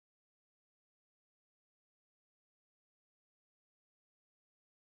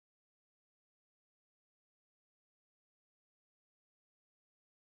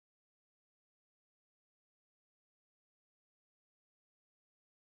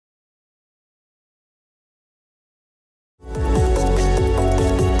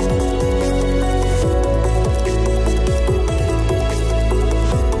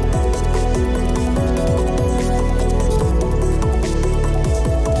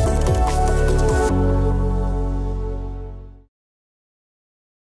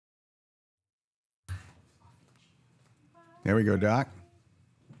There we go, Doc.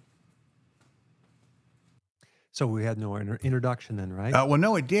 So we had no introduction then, right? Well,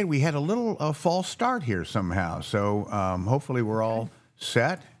 no, it did. We had a little false start here somehow. So hopefully we're all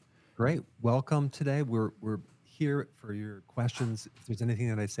set. Great. Welcome today. We're here for your questions. If there's anything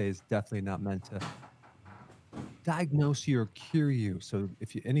that I say is definitely not meant to diagnose you or cure you. So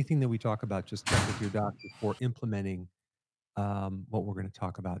if you, anything that we talk about, just check with your doctor before implementing what we're going to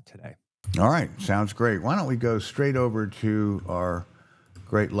talk about today. All right. Sounds great. Why don't we go straight over to our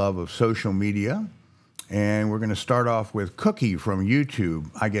great love of social media? And we're going to start off with Cookie from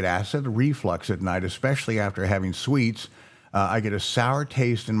YouTube. I get acid reflux at night, especially after having sweets. I get a sour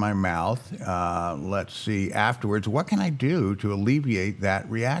taste in my mouth. Let's see, afterwards, what can I do to alleviate that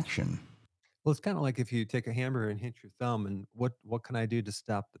reaction? Well, it's kind of like if you take a hammer and hit your thumb, and what can I do to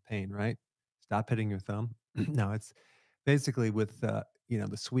stop the pain? Right? Stop hitting your thumb. No, it's basically with the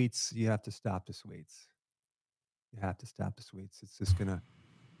sweets. You have to stop the sweets. You have to stop the sweets. It's just gonna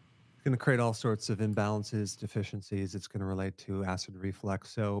create all sorts of imbalances, deficiencies. It's gonna relate to acid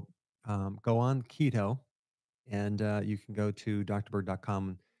reflux. So go on keto, and you can go to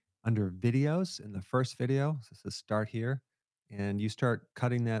drberg.com under videos. In the first video, so it says start here, and you start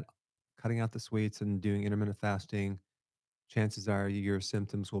cutting out the sweets and doing intermittent fasting. Chances are your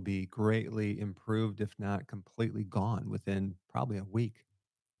symptoms will be greatly improved, if not completely gone, within probably a week.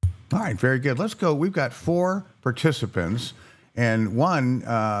 All right, very good. Let's go. We've got 4 participants and one,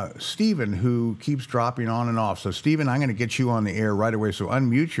 Stephen, who keeps dropping on and off. So, Stephen, I'm going to get you on the air right away. So,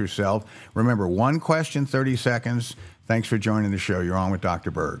 unmute yourself. Remember, 1 question, 30 seconds. Thanks for joining the show. You're on with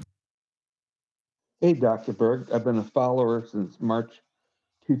Dr. Berg. Hey, Dr. Berg. I've been a follower since March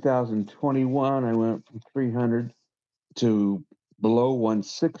 2021. I went from 300 to below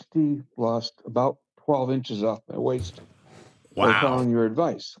 160, lost about 12 inches off my waist. Wow. By following your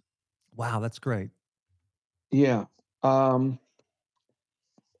advice. Wow, that's great. Yeah. My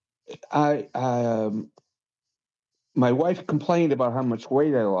wife complained about how much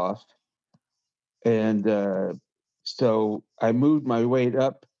weight I lost. And so I moved my weight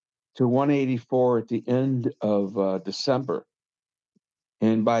up to 184 at the end of December.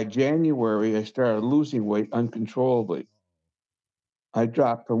 And by January, I started losing weight uncontrollably. I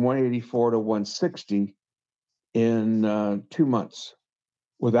dropped from 184 to 160 in 2 months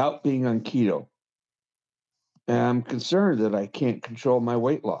without being on keto. And I'm concerned that I can't control my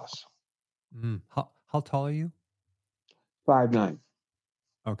weight loss. How tall are you? 5'9".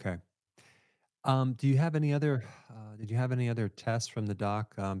 Okay. Do you have any other? Did you have any other tests from the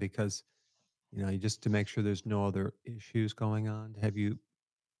doc? Because just to make sure there's no other issues going on. Have you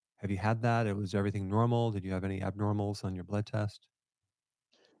had that? Was everything normal? Did you have any abnormals on your blood test?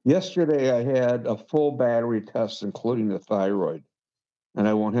 Yesterday, I had a full battery test, including the thyroid, and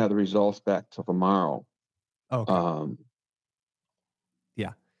I won't have the results back till tomorrow. Okay.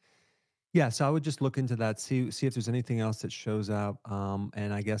 Yeah. Yeah. So I would just look into that, see if there's anything else that shows up.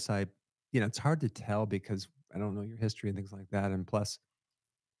 And I guess it's hard to tell because I don't know your history and things like that. And plus,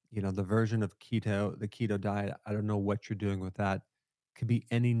 the version of keto, the keto diet, I don't know what you're doing with that. Could be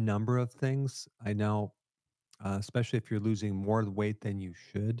any number of things. I know, especially if you're losing more weight than you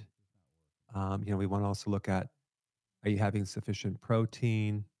should. We want to also look at, are you having sufficient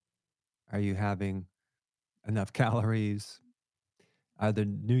protein? Are you having enough calories? Are the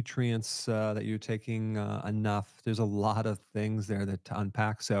nutrients that you're taking enough? There's a lot of things there to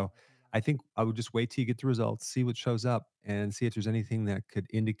unpack. So I think I would just wait till you get the results, see what shows up, and see if there's anything that could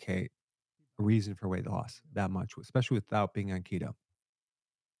indicate a reason for weight loss that much, especially without being on keto.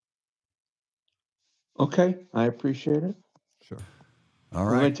 Okay, I appreciate it. Sure. All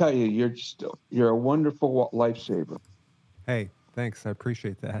Let me right. tell you, you're a wonderful lifesaver. Hey, thanks. I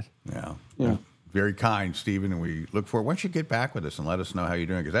appreciate that. Yeah. Very kind, Stephen, and we look forward. Once you get back with us and let us know how you're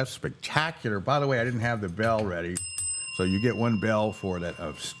doing, because that's spectacular. By the way, I didn't have the bell ready, so you get 1 bell for that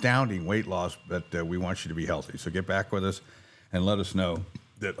astounding weight loss, but we want you to be healthy. So get back with us and let us know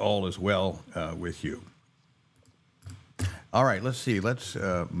that all is well with you. All right, let's see. Let's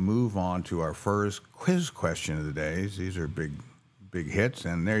move on to our first quiz question of the day. These are big hits,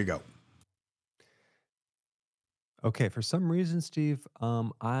 and there you go. Okay, for some reason, Steve,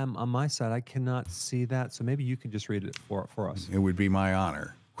 I'm on my side. I cannot see that, so maybe you can just read it for us. It would be my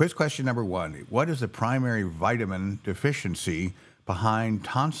honor. Quiz question number 1. What is the primary vitamin deficiency behind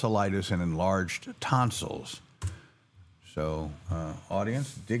tonsillitis and enlarged tonsils? So,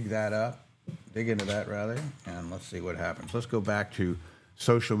 audience, dig into that rather, and let's see what happens. Let's go back to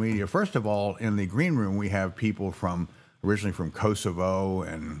social media. First of all, in the green room, we have people originally from Kosovo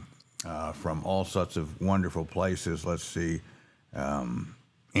and from all sorts of wonderful places. Let's see,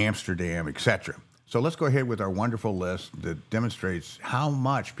 Amsterdam, etc. So let's go ahead with our wonderful list that demonstrates how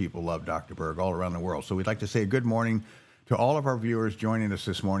much people love Dr. Berg all around the world. So we'd like to say good morning to all of our viewers joining us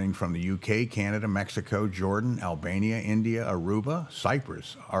this morning from the UK, Canada, Mexico, Jordan, Albania, India, Aruba,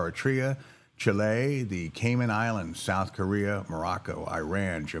 Cyprus, Eritrea, Chile, the Cayman Islands, South Korea, Morocco,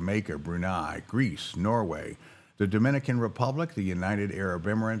 Iran, Jamaica, Brunei, Greece, Norway, the Dominican Republic, the United Arab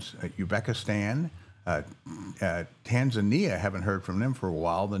Emirates, Uzbekistan, Tanzania, haven't heard from them for a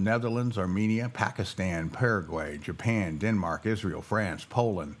while, the Netherlands, Armenia, Pakistan, Paraguay, Japan, Denmark, Israel, France,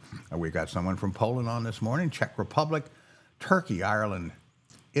 Poland. We got someone from Poland on this morning, Czech Republic, Turkey, Ireland,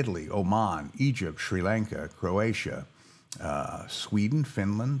 Italy, Oman, Egypt, Sri Lanka, Croatia, Sweden,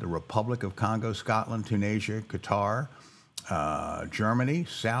 Finland, the Republic of Congo, Scotland, Tunisia, Qatar, Germany,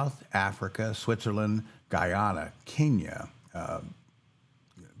 South Africa, Switzerland, Guyana, Kenya,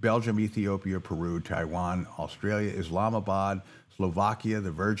 Belgium, Ethiopia, Peru, Taiwan, Australia, Islamabad, Slovakia,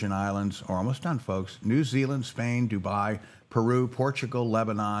 the Virgin Islands, are almost done, folks, New Zealand, Spain, Dubai, Peru, Portugal,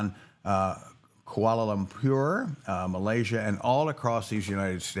 Lebanon, Kuala Lumpur, Malaysia, and all across these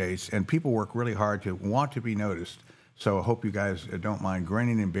United States. And people work really hard to want to be noticed. So I hope you guys don't mind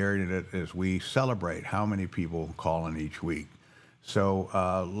grinning and bearing it as we celebrate how many people call in each week. So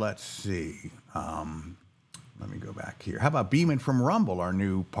let's see. Let me go back here. How about Beeman from Rumble, our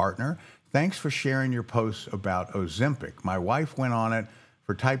new partner? Thanks for sharing your posts about Ozempic. My wife went on it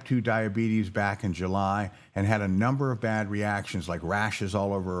for type 2 diabetes back in July and had a number of bad reactions like rashes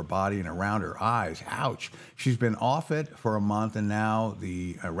all over her body and around her eyes. Ouch. She's been off it for a month and now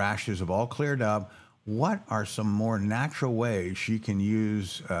the rashes have all cleared up. What are some more natural ways she can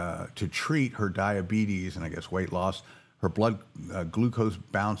use to treat her diabetes and I guess weight loss? Her blood glucose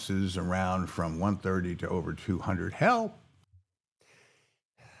bounces around from 130 to over 200. Help.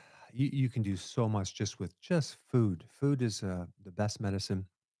 You can do so much just with just food. Food is the best medicine.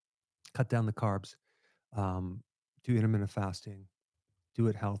 Cut down the carbs, do intermittent fasting, do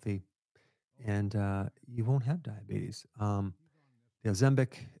it healthy, and you won't have diabetes. The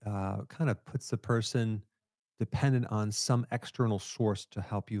Ozempic kind of puts the person dependent on some external source to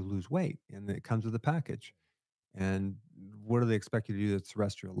help you lose weight, and it comes with a package. And what do they expect you to do that's the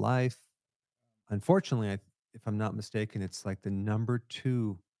rest of your life? Unfortunately, if I'm not mistaken, it's like the number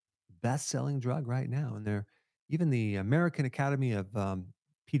 2 best-selling drug right now, and they're even the American Academy of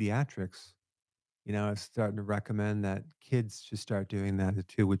Pediatrics, is starting to recommend that kids should start doing that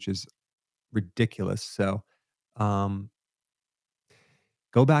too, which is ridiculous. So, um,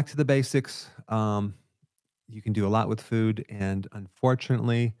 go back to the basics. You can do a lot with food, and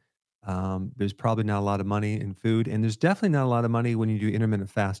unfortunately, there's probably not a lot of money in food, and there's definitely not a lot of money when you do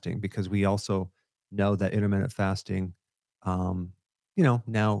intermittent fasting because we also know that intermittent fasting, um,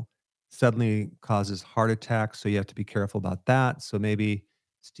 now suddenly causes heart attacks, so you have to be careful about that. So maybe,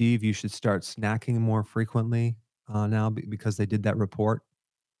 Steve, you should start snacking more frequently now because they did that report.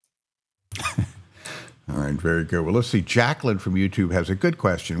 All right, very good. Well, let's see. Jacqueline from YouTube has a good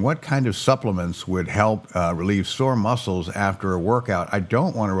question. What kind of supplements would help relieve sore muscles after a workout? I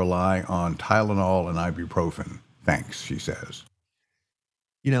don't want to rely on Tylenol and ibuprofen. Thanks, she says.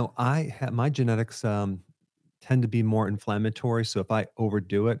 I have my genetics tend to be more inflammatory. So if I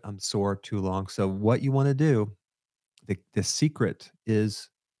overdo it, I'm sore too long. So what you want to do, the secret is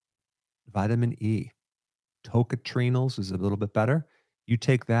vitamin E. Tocotrienols is a little bit better. You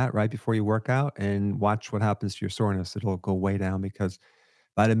take that right before you work out and watch what happens to your soreness. It'll go way down because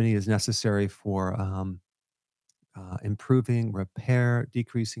vitamin E is necessary for improving repair,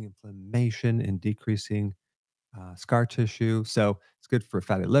 decreasing inflammation, and decreasing scar tissue. So it's good for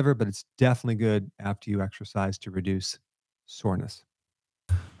fatty liver, but it's definitely good after you exercise to reduce soreness.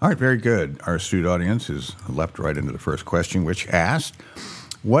 All right, very good. Our astute audience has leapt right into the first question, which asked,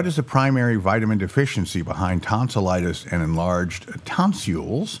 what is the primary vitamin deficiency behind tonsillitis and enlarged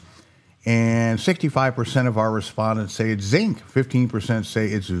tonsilles? And 65% of our respondents say it's zinc, 15% say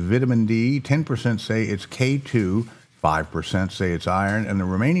it's vitamin D, 10% say it's K2, 5% say it's iron, and the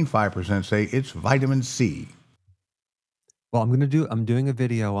remaining 5% say it's vitamin C. Well, I'm doing a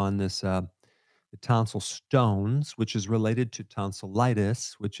video on this, the tonsil stones, which is related to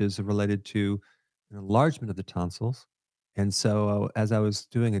tonsillitis, which is related to an enlargement of the tonsils. And so, as I was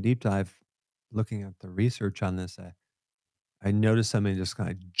doing a deep dive, looking at the research on this, I noticed something just kind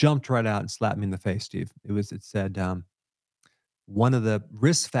of jumped right out and slapped me in the face, Steve. It said one of the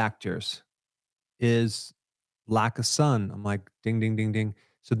risk factors is lack of sun. I'm like, ding, ding, ding, ding.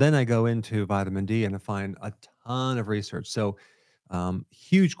 So then I go into vitamin D and I find a ton of research. So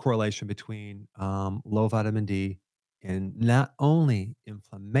huge correlation between low vitamin D and not only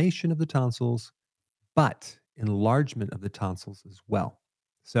inflammation of the tonsils, but enlargement of the tonsils as well.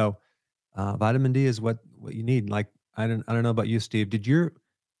 So Vitamin D is what you need. Like I don't know about you, Steve. Did your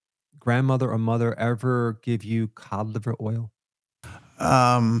grandmother or mother ever give you cod liver oil?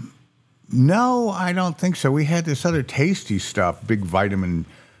 Um, no, I don't think so. We had this other tasty stuff, big vitamin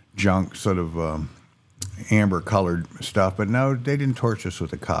junk, sort of amber colored stuff, but no, they didn't torture us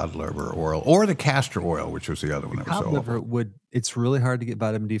with the cod liver oil or the castor oil, which was the other one that was Cod so liver awful. it's really hard to get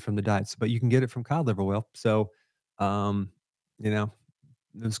vitamin D from the diets, but you can get it from cod liver oil. So, um, you know,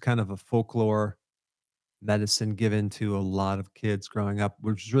 it was kind of a folklore medicine given to a lot of kids growing up,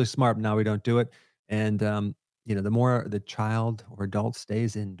 which is really smart. But now we don't do it. And, the more the child or adult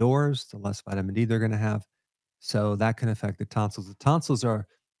stays indoors, the less vitamin D they're going to have. So that can affect the tonsils. The tonsils are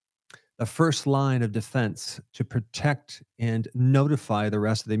the first line of defense to protect and notify the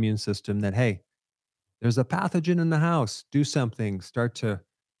rest of the immune system that, hey, there's a pathogen in the house. Do something. Start to,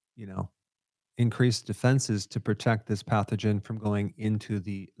 you know, increase defenses to protect this pathogen from going into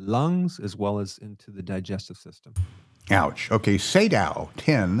the lungs as well as into the digestive system. Ouch. Okay, Sadao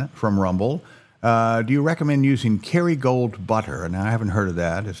 10 from Rumble. Do you recommend using Kerrygold butter? And I haven't heard of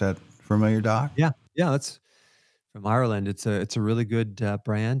that. Is that familiar, Doc? Yeah, yeah, that's from Ireland. It's a really good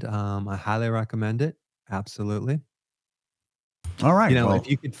brand. I highly recommend it. Absolutely. All right. If Well,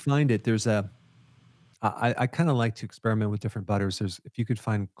 you could find it, there's a I kind of like to experiment with different butters. There's if you could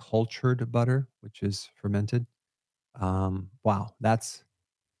find cultured butter, which is fermented. Wow, that's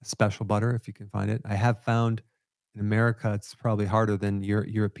a special butter if you can find it. I have found in America it's probably harder than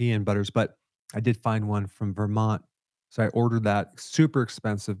European butters, but I did find one from Vermont. So I ordered that. Super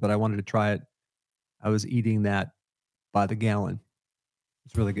expensive, but I wanted to try it. I was eating that by the gallon.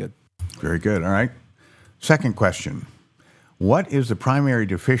 It's really good. very good. All right. Second question. What is the primary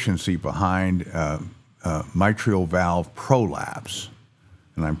deficiency behind mitral valve prolapse?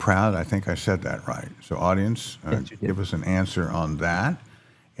 And I'm proud, I think I said that right. So, audience, Yes, you did. give us an answer on that.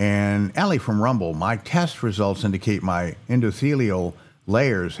 And Ellie from Rumble, my test results indicate my endothelial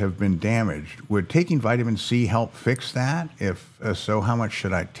layers have been damaged. Would taking vitamin C help fix that? If so, how much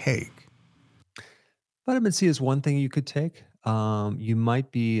should I take? Vitamin C is one thing you could take. You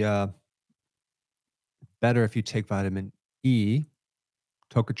might be better if you take vitamin E,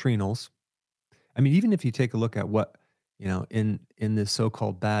 tocotrienols. I mean, even if you take a look at what in this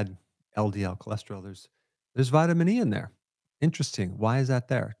so-called bad LDL cholesterol, there's vitamin E in there. Interesting. Why is that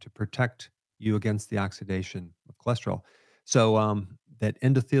there? To protect you against the oxidation of cholesterol. So that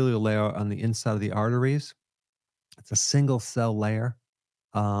endothelial layer on the inside of the arteries, it's a single cell layer,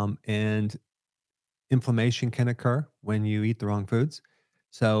 and inflammation can occur when you eat the wrong foods.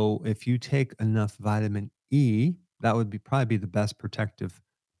 So if you take enough vitamin E, that would be probably be the best protective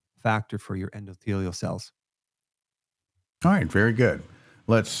factor for your endothelial cells. All right, very good.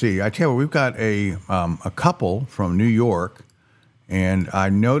 Let's see. I tell you what, we've got a couple from New York, and I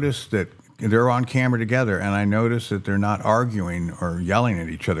noticed that they're on camera together, and I noticed that they're not arguing or yelling at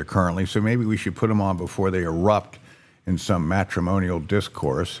each other currently. So maybe we should put them on before they erupt in some matrimonial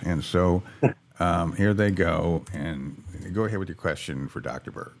discourse. And so here they go, and go ahead with your question for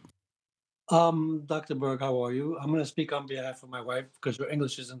Dr. Berg. Dr. Berg, how are you? I'm going to speak on behalf of my wife because her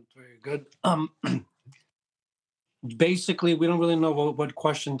English isn't very good. Basically, we don't really know what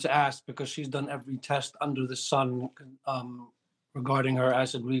question to ask because she's done every test under the sun regarding her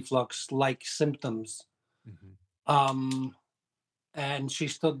acid reflux like symptoms. Mhm. Um, and she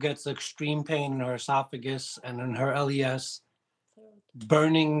still gets extreme pain in her esophagus and in her LES,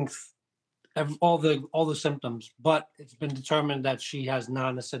 burning, all the symptoms. But it's been determined that she has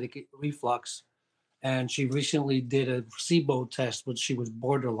non-acidic reflux, and she recently did a SIBO test, which she was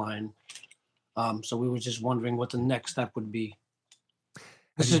borderline. So we were just wondering what the next step would be. Have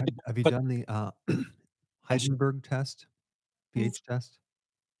This you is, have you but done the Heidenberg test, pH test?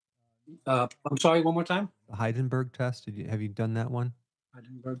 I'm sorry, one more time. The Heidenberg test. Have you done that one?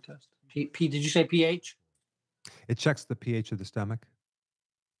 Heidenberg test. Did you say pH? It checks the pH of the stomach.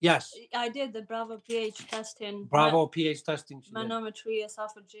 Yes. I did the Bravo pH testing. Bravo pH testing. Manometry,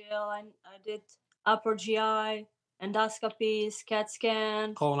 esophageal. I did upper GI, endoscopies, CAT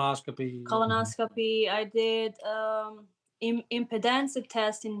scan, Colonoscopy. colonoscopy. I did impedance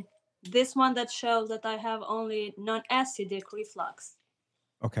testing. This one that shows that I have only non-acidic reflux.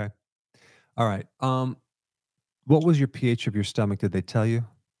 Okay. All right. What was your pH of your stomach? Did they tell you?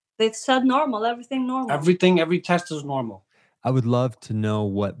 They said normal, everything normal. Every test is normal. I would love to know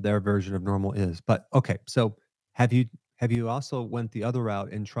what their version of normal is. But okay, so have you also went the other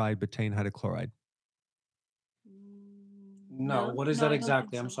route and tried betaine hydrochloride? No. What is no, that I don't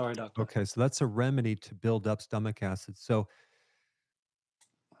exactly? think I'm so. sorry, doctor. Okay, so that's a remedy to build up stomach acid. So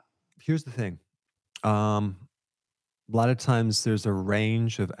here's the thing. Um, A lot of times there's a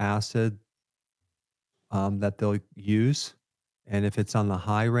range of acid that they'll use. And if it's on the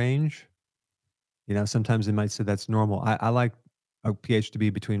high range, sometimes they might say that's normal. I like a pH to be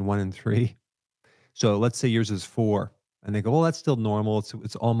between 1 and 3. So let's say yours is 4, and they go, well, that's still normal.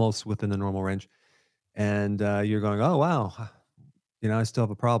 It's almost within the normal range. And you're going, oh, wow, I still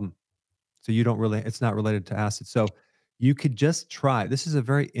have a problem. So you don't really, it's not related to acid. So you could just try. This is a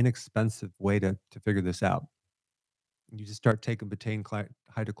very inexpensive way to figure this out. You just start taking betaine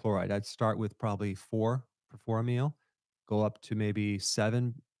hydrochloride. I'd start with probably 4 before a meal, go up to maybe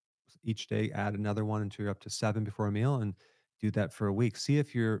 7 each day, add another one until you're up to 7 before a meal, and do that for a week. See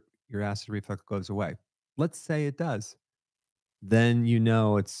if your acid reflux goes away. Let's say it does. Then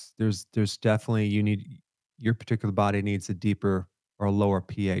there's definitely your particular body needs a deeper or a lower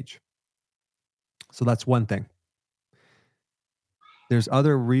pH. So that's one thing. There's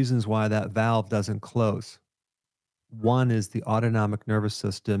other reasons why that valve doesn't close. One is the autonomic nervous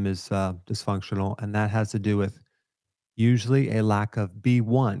system is dysfunctional, and that has to do with usually a lack of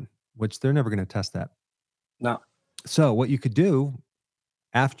B1, which they're never going to test that. No. So what you could do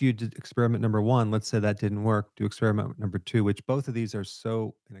after you did experiment number 1, let's say that didn't work, do experiment number 2, which both of these are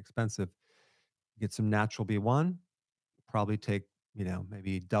so inexpensive. Get some natural B1, probably take,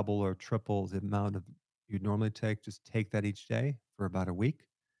 maybe double or triple the amount of you'd normally take. Just take that each day for about a week.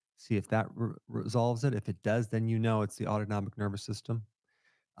 See if that resolves it. If it does, then it's the autonomic nervous system,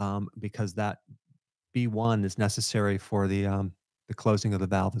 because that B1 is necessary for the closing of the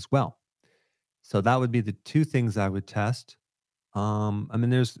valve as well. So that would be the 2 things I would test. Then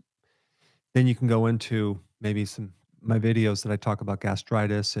you can go into maybe my videos that I talk about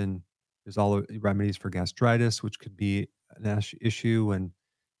gastritis, and there's all the remedies for gastritis, which could be an issue. And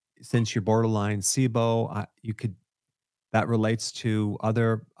since you're borderline SIBO, that relates to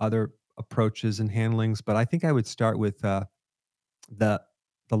other approaches and handlings. But I think I would start with the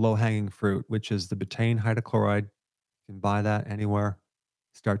low hanging fruit, which is the betaine hydrochloride. You can buy that anywhere.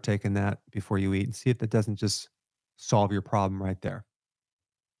 Start taking that before you eat, and see if that doesn't just solve your problem right there.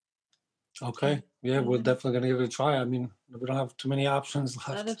 Okay. Yeah, we're definitely gonna give it a try. I mean, we don't have too many options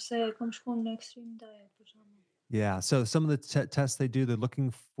left. extreme diet. Yeah. So some of the tests they do, they're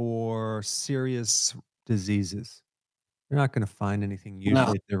looking for serious diseases. You're not going to find anything No.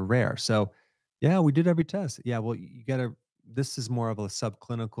 usually if they're rare. So, yeah, we did every test. Yeah, well, you got to. This is more of a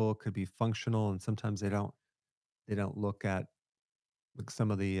subclinical, could be functional, and sometimes they don't look at like some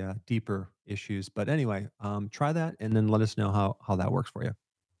of the deeper issues. But anyway, try that and then let us know how that works for you.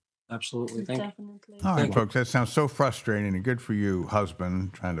 Absolutely. Thank you. Definitely. All right, Thank you. folks, that sounds so frustrating, and good for you,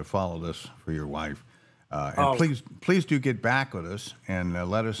 husband, trying to follow this for your wife. And Oh. please do get back with us and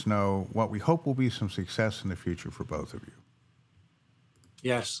let us know what we hope will be some success in the future for both of you.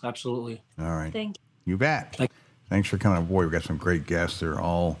 Yes, absolutely. All right. Thank You bet. Thank- Thanks for coming. Boy, we've got some great guests. They're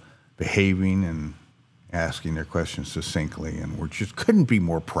all behaving and asking their questions succinctly, and we just couldn't be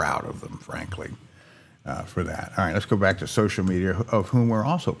more proud of them, frankly, for that. All right, let's go back to social media, of whom we're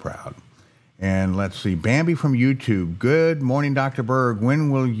also proud. And let's see, Bambi from YouTube. Good morning, Dr. Berg. When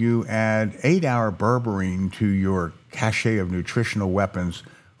will you add 8-hour berberine to your cache of nutritional weapons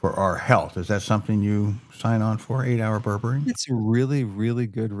for our health? Is that something you sign on for, 8-hour berberine? It's a really, really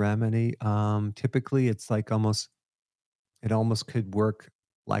good remedy. Typically, it's like it almost could work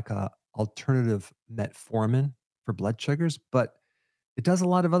like a alternative metformin for blood sugars, but it does a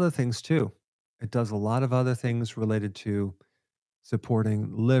lot of other things too. It does a lot of other things related to supporting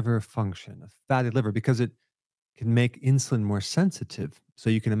liver function, a fatty liver, because it can make insulin more sensitive. So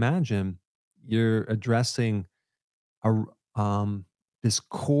you can imagine you're addressing a this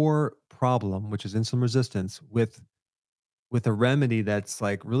core problem, which is insulin resistance, with a remedy that's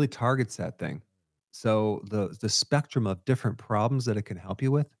like really targets that thing. So the spectrum of different problems that it can help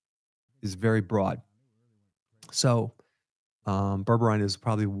you with is very broad. So berberine is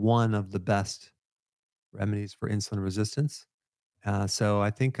probably one of the best remedies for insulin resistance. So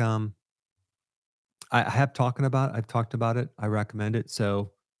I think I've talked about it. I recommend it.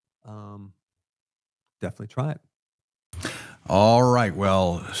 So um, definitely try it. All right.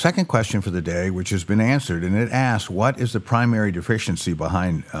 Well, second question for the day, which has been answered, and it asks, what is the primary deficiency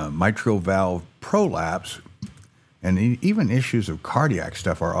behind mitral valve prolapse and even issues of cardiac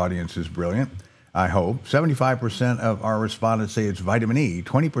stuff? Our audience is brilliant, I hope. 75% of our respondents say it's vitamin E,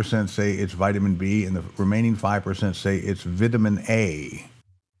 20% say it's vitamin B, and the remaining 5% say it's vitamin A.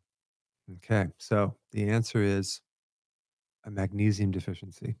 Okay. So the answer is a magnesium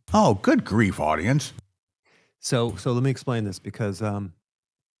deficiency. Oh, good grief, audience. So let me explain this because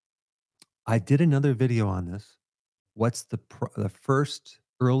I did another video on this. What's the first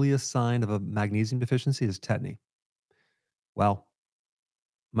earliest sign of a magnesium deficiency is tetany. Well,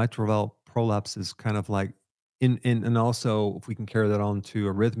 mitral valve prolapse is kind of like and also if we can carry that on to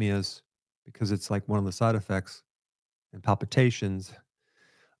arrhythmias because it's like one of the side effects and palpitations,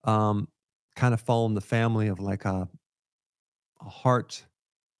 um, kind of fall in the family of like a heart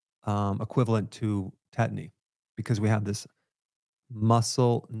equivalent to tetany because we have this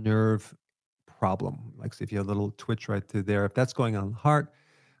muscle nerve problem. Like, so if you have a little twitch right through there, if that's going on in the heart,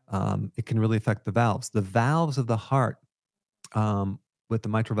 it can really affect the valves. The valves of the heart with the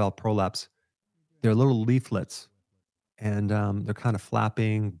mitral valve prolapse, they're little leaflets and they're kind of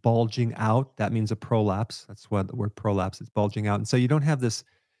flapping, bulging out. That means a prolapse. That's what the word prolapse is, bulging out. And so you don't have this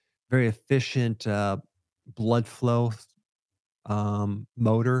very efficient blood flow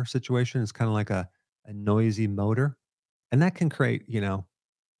motor situation. It's kind of like a noisy motor. And that can create,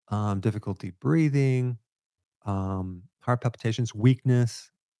 difficulty breathing, heart palpitations,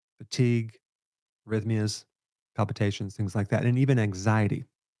 weakness, fatigue, arrhythmias, palpitations, things like that, and even anxiety.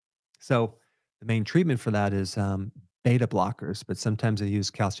 So the main treatment for that is beta blockers, but sometimes they use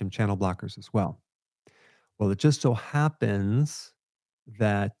calcium channel blockers as well. Well, it just so happens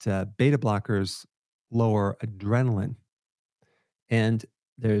that beta blockers lower adrenaline, and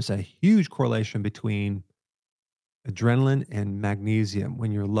there's a huge correlation between adrenaline and magnesium.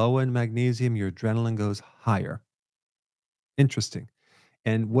 When you're low in magnesium, your adrenaline goes higher. Interesting.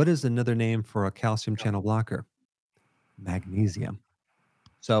 And what is another name for a calcium channel blocker? Magnesium.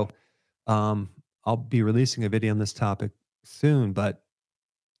 So um, I'll be releasing a video on this topic soon, but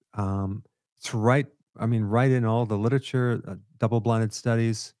it's right. I mean, right in all the literature, double-blinded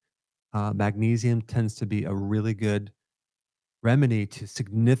studies, magnesium tends to be a really good remedy to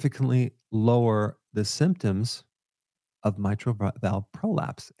significantly lower the symptoms of mitral valve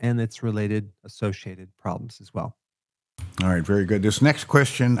prolapse and its related associated problems as well. All right, very good. This next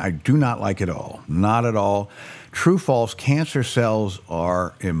question, I do not like at all. Not at all. True, false, cancer cells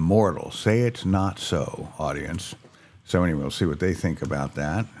are immortal. Say it's not so, audience. So anyway, we'll see what they think about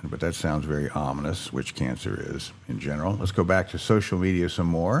that. But that sounds very ominous, which cancer is in general. Let's go back to social media some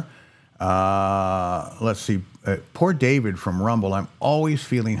more. Let's see. Poor David from Rumble. I'm always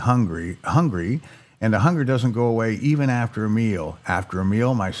feeling hungry, and the hunger doesn't go away even after a meal. After a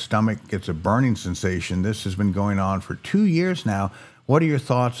meal, my stomach gets a burning sensation. This has been going on for 2 years now. What are your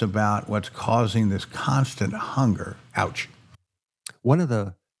thoughts about what's causing this constant hunger? Ouch. One of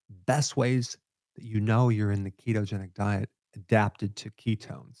the best ways that you know you're in the ketogenic diet adapted to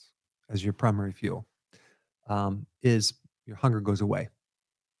ketones as your primary fuel is your hunger goes away.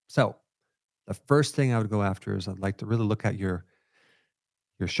 So the first thing I would go after is I'd like to really look at your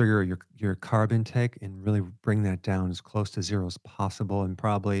sugar, your carb intake, and really bring that down as close to zero as possible. And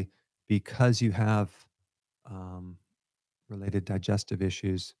probably because you have um, related digestive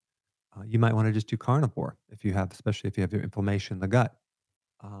issues, you might want to just do carnivore if you have, especially if you have your inflammation in the gut.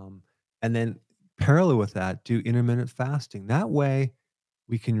 Um, and then parallel with that, do intermittent fasting. That way,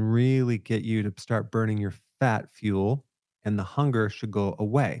 we can really get you to start burning your fat fuel, and the hunger should go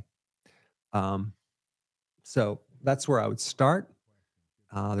away. Um, so that's where I would start.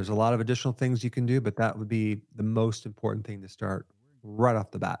 There's a lot of additional things you can do, but that would be the most important thing to start right off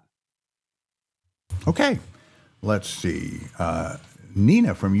the bat. Okay, let's see.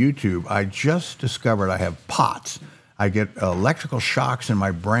 Nina from YouTube. I just discovered I have POTS. I get electrical shocks in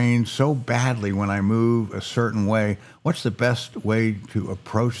my brain so badly when I move a certain way. What's the best way to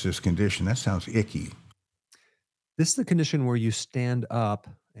approach this condition? That sounds icky. This is the condition where you stand up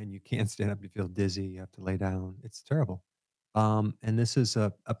and you can't stand up. You feel dizzy. You have to lay down. It's terrible. And this is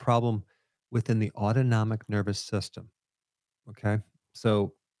a problem within the autonomic nervous system. Okay.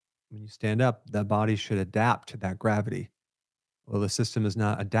 So when you stand up, the body should adapt to that gravity. Well, the system is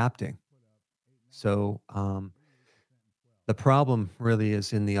not adapting. So the problem really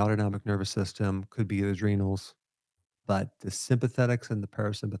is in the autonomic nervous system, could be the adrenals, but the sympathetics and the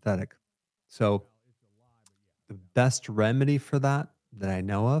parasympathetic. So the best remedy for that I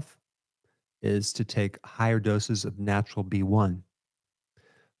know of is to take higher doses of natural B1.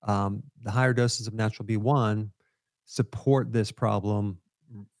 The higher doses of natural B1 support this problem.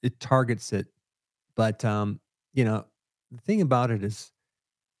 It targets it, but the thing about it is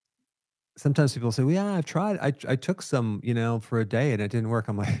sometimes people say, "Well, yeah, I've tried. I took some, for a day and it didn't work."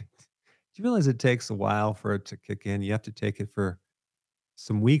 I'm like, "Do you realize it takes a while for it to kick in? You have to take it for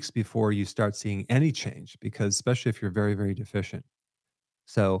some weeks before you start seeing any change, because especially if you're very, very deficient."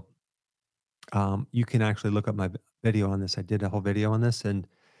 So you can actually look up my video on this. I did a whole video on this, and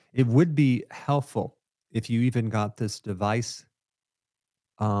it would be helpful if you even got this device.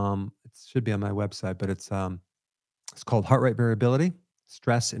 It should be on my website, but it's called Heart Rate Variability,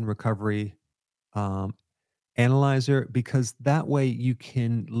 Stress and Recovery, um, analyzer, because that way you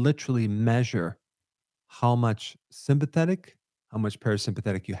can literally measure how much sympathetic, how much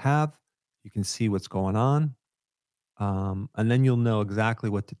parasympathetic you have. You can see what's going on. And then you'll know exactly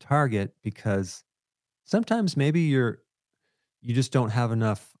what to target, because sometimes maybe you just don't have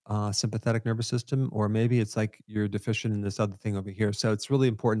enough sympathetic nervous system, or maybe it's like you're deficient in this other thing over here. So it's really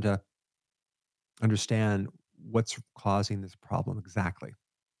important to understand what's causing this problem exactly.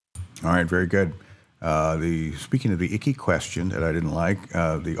 All right, very good. Speaking of the icky question that I didn't like,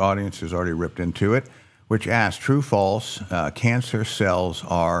 the audience has already ripped into it, which asks, true, false, cancer cells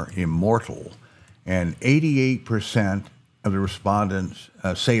are immortal. And 88% of the respondents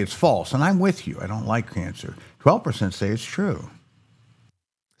say it's false. And I'm with you. I don't like cancer. 12% say it's true.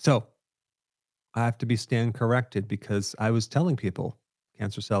 So I have to stand corrected, because I was telling people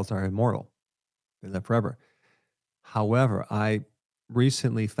cancer cells are immortal. They live forever. However, I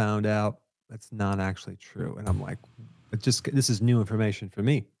recently found out that's not actually true. And I'm like, this is new information for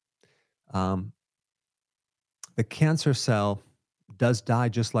me. The cancer cell does die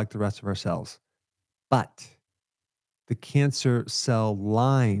just like the rest of our cells, but the cancer cell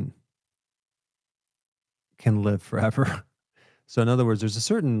line can live forever. So in other words, there's a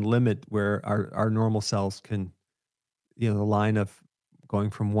certain limit where our normal cells can, the line of going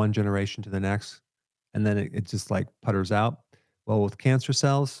from one generation to the next, and then it just like putters out. Well, with cancer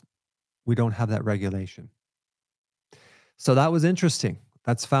cells, we don't have that regulation. So that was interesting.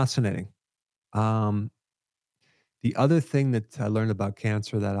 That's fascinating. The other thing that I learned about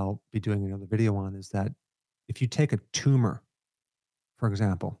cancer that I'll be doing another video on is that if you take a tumor, for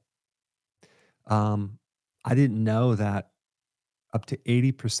example, I didn't know that up to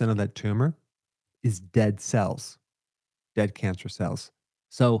 80% of that tumor is dead cells, dead cancer cells.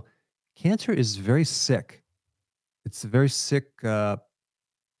 So cancer is very sick. It's a very sick bunch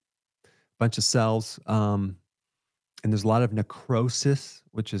of cells. And there's a lot of necrosis,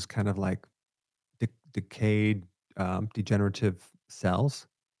 which is kind of like decayed, degenerative cells.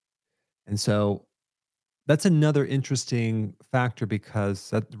 And so that's another interesting factor, because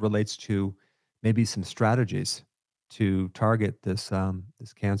that relates to maybe some strategies to target this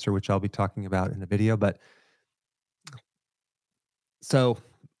this cancer, which I'll be talking about in a video. But so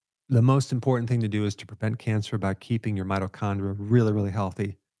the most important thing to do is to prevent cancer by keeping your mitochondria really, really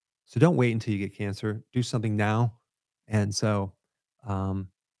healthy. So don't wait until you get cancer. Do something now. And so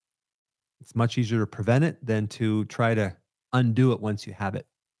it's much easier to prevent it than to try to undo it once you have it.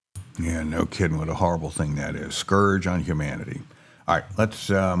 Yeah, no kidding. What a horrible thing that is. Scourge on humanity. All right,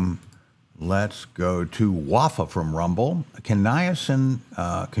 let's go to Wafa from Rumble. Can niacin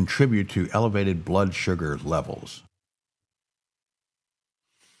contribute to elevated blood sugar levels?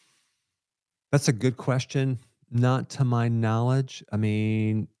 That's a good question. Not to my knowledge. I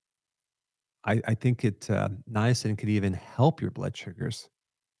mean, I think niacin could even help your blood sugars.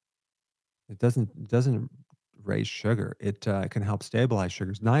 It doesn't raise sugar. It can help stabilize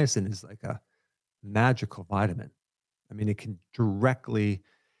sugars. Niacin is like a magical vitamin. I mean, it can directly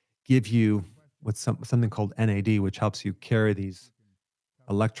give you what's something called NAD, which helps you carry these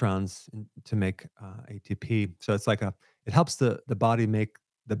electrons to make ATP. So it's like it helps the body make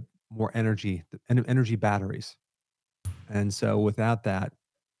the more energy, energy batteries. And so without that,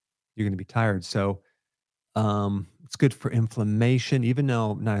 you're going to be tired. So it's good for inflammation, even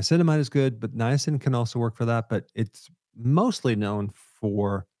though niacinamide is good, but niacin can also work for that. But it's mostly known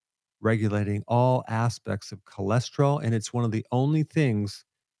for regulating all aspects of cholesterol. And it's one of the only things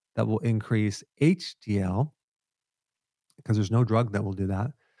that will increase HDL, because there's no drug that will do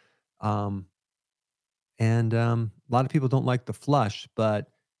that. And a lot of people don't like the flush, but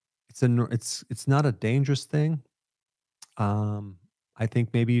it's not a dangerous thing. I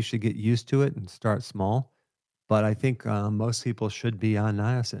think maybe you should get used to it and start small, but I think most people should be on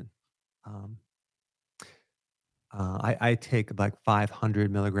niacin. I take like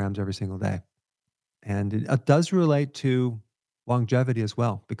 500 milligrams every single day, and it does relate to longevity as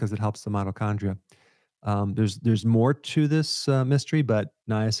well, because it helps the mitochondria. There's more to this mystery, but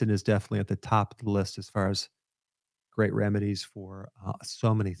niacin is definitely at the top of the list as far as great remedies for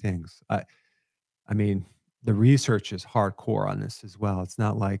so many things. I mean, the research is hardcore on this as well. It's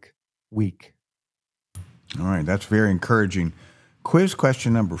not like weak. All right, that's very encouraging. Quiz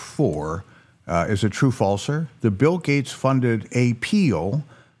question number 4 is a true falser. The Bill Gates funded APEAL,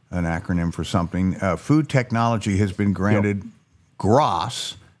 an acronym for something, food technology has been granted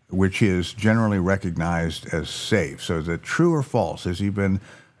GROS, which is generally recognized as safe. So is it true or false? Has he been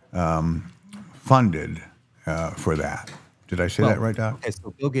funded for that? Did I say that right, Doc? Okay,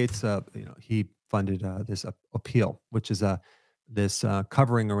 so Bill Gates, he funded this APEAL, which is this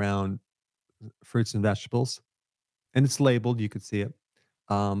covering around fruits and vegetables. and it's labeled. You could see it.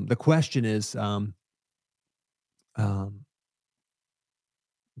 The question is, um,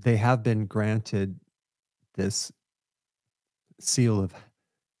 they have been granted this seal of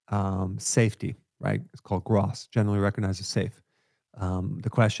safety, right? It's called GROS, generally recognized as safe. The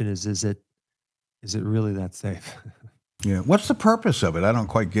question is it really that safe? Yeah. What's the purpose of it? I don't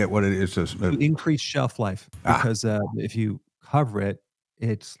quite get what it is. To increase shelf life, Ah. because if you cover it,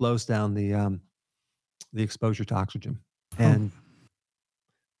 it slows down the exposure to oxygen and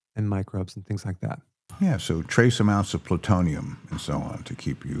microbes and things like that. Yeah, so trace amounts of plutonium and so on to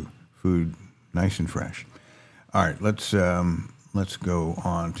keep you food nice and fresh. All right, let's go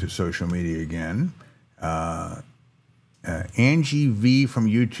on to social media again. Angie V from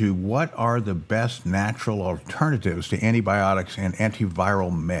YouTube, what are the best natural alternatives to antibiotics and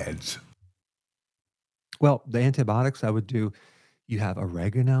antiviral meds? Well, the antibiotics I would do, you have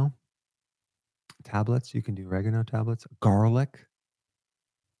oregano tablets. You can do oregano tablets, garlic,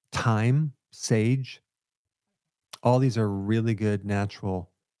 thyme, sage. All these are really good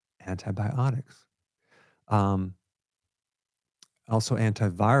natural antibiotics. Also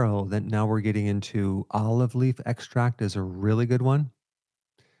antiviral, then now we're getting into olive leaf extract is a really good one.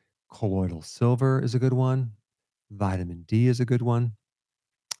 Colloidal silver is a good one. Vitamin D is a good one.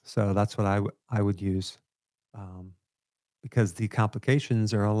 So that's what I would use, because the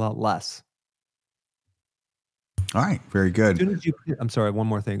complications are a lot less. All right, very good. As soon as you, I'm sorry, one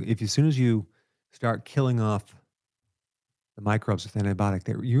more thing. As soon as you start killing off the microbes with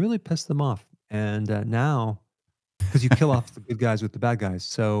antibiotic, you really piss them off. And now, because you kill off the good guys with the bad guys,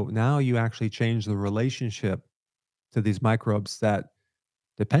 so now you actually change the relationship to these microbes that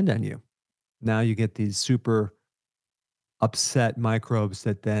depend on you. Now you get these super upset microbes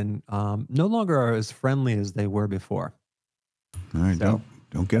that then no longer are as friendly as they were before. All right, So,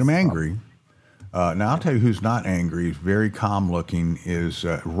 don't get them angry. Now, I'll tell you who's not angry, he's very calm looking, is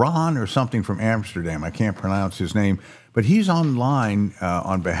Ron or something from Amsterdam. I can't pronounce his name, but he's online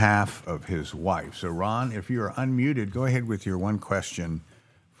on behalf of his wife. So, Ron, if you are unmuted, go ahead with your one question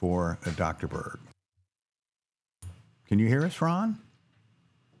for Dr. Berg. Can you hear us, Ron?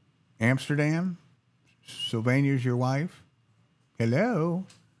 Amsterdam? Sylvania's your wife? Hello?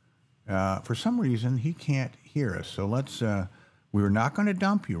 For some reason, he can't hear us. So let's, we're not going to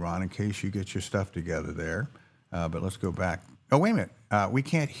dump you, Ron, in case you get your stuff together there. But let's go back. Oh, wait a minute. We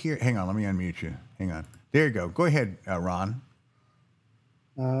can't hear. Hang on. Let me unmute you. Hang on. There you go. Go ahead, Ron.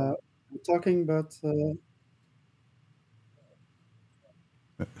 I'm talking about.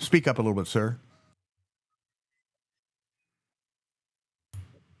 Speak up a little bit, sir.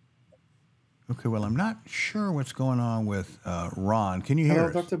 Okay, well, I'm not sure what's going on with Ron. Can you hear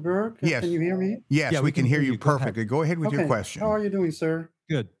us? Hello, Dr. Berg. Yes. Can you hear me? Yes, Yeah, we can hear you Go ahead. perfectly. Go ahead with your question. How are you doing, sir?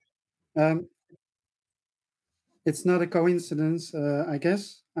 Good. It's not a coincidence, I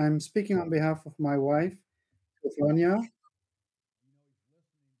guess. I'm speaking on behalf of my wife, Sophronia.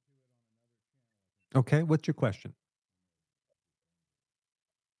 Okay, what's your question?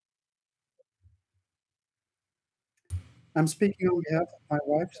 I'm speaking on behalf of my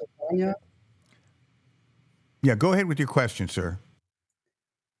wife, Sophronia. Yeah, go ahead with your question, sir.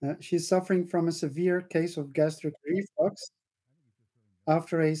 She's suffering from a severe case of gastric reflux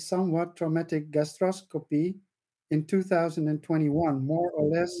after a somewhat traumatic gastroscopy in 2021, more or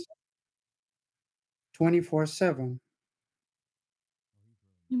less 24/7.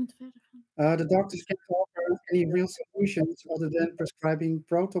 The doctors can't offer any real solutions other than prescribing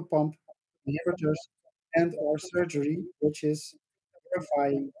protopump inhibitors and/or surgery, which is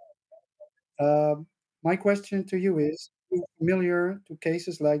terrifying. My question to you is: are you familiar to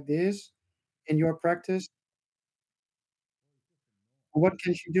cases like this in your practice? What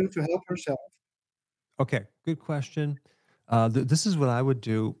can she do to help herself? Okay, good question. This is what I would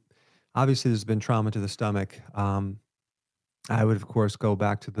do. Obviously, there's been trauma to the stomach. I would, of course, go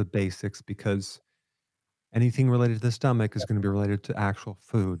back to the basics, because anything related to the stomach is going to be related to actual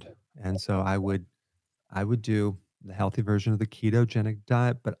food. And so I would do the healthy version of the ketogenic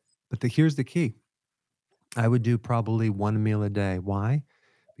diet, but here's the key. I would do probably one meal a day. Why?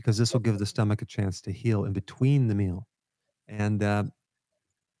 Because this will give the stomach a chance to heal in between the meal. And it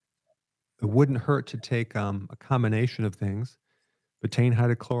wouldn't hurt to take a combination of things, betaine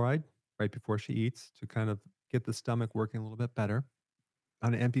hydrochloride right before she eats, to kind of get the stomach working a little bit better.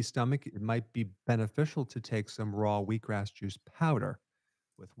 On an empty stomach, it might be beneficial to take some raw wheatgrass juice powder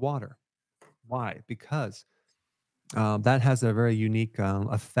with water. Why? Because that has a very unique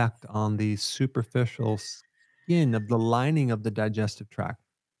effect on the superficial skin of the lining of the digestive tract.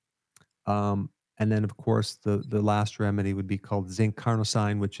 And then, of course, the last remedy would be called zinc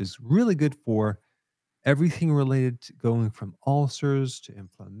carnosine, which is really good for everything related to going from ulcers to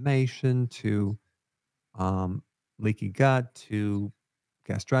inflammation to leaky gut to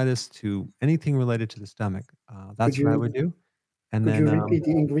gastritis to anything related to the stomach. Could That's what I would you do. And could you then repeat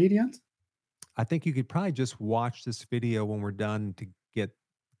the ingredient? I think you could probably just watch this video when we're done to get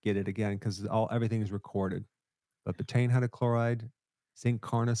it again because all everything is recorded. But betaine hydrochloride, zinc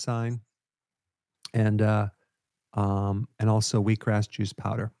carnosine, and also wheatgrass juice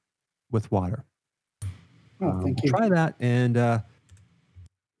powder with water. Oh, thank you. Try that and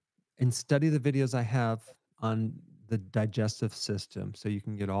study the videos I have on the digestive system so you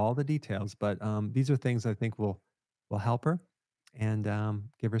can get all the details. But these are things I think will help her and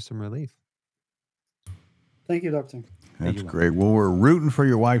give her some relief. Thank you, doctor. That's great. Well, we're rooting for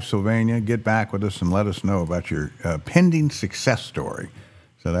your wife, Sylvania. Get back with us and let us know about your pending success story.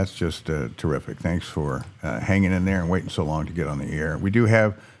 So that's just terrific. Thanks for hanging in there and waiting so long to get on the air. We do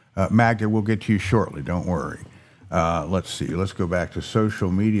have Magda. We'll get to you shortly. Don't worry. Let's see. Let's go back to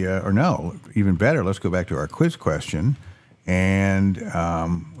social media. Or no, even better, let's go back to our quiz question. And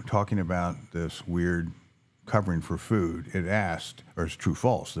we're talking about this weird covering for food. It asked, or it's true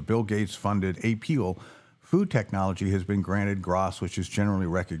false, the Bill Gates funded Apeel food technology has been granted GRAS, which is generally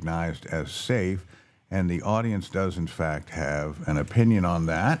recognized as safe. And the audience does, in fact, have an opinion on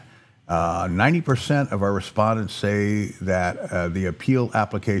that. 90% of our respondents say that the Apeel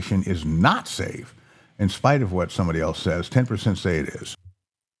application is not safe, in spite of what somebody else says. 10% say it is.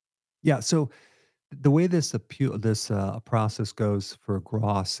 Yeah. So the way this process goes for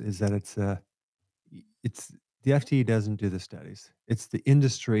GRAS is that it's the FDA doesn't do the studies. It's the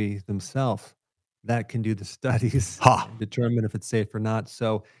industry themselves that can do the studies and determine if it's safe or not.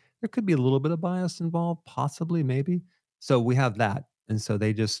 So there could be a little bit of bias involved, possibly, maybe. So we have that, and so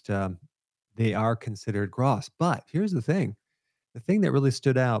they just they are considered GRAS. But here's the thing: the thing that really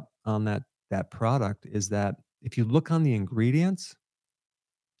stood out on that product is that if you look on the ingredients,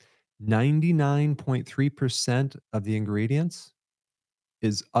 99.3% of the ingredients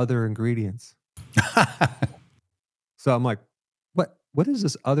is other ingredients. So I'm like, what is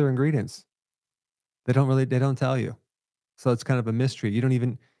this other ingredients? They don't tell you. So it's kind of a mystery. You don't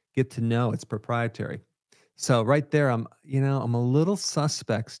even get to know it's proprietary. So right there, I'm a little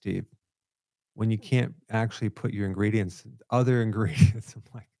suspect, Steve, when you can't actually put your ingredients, other ingredients. I'm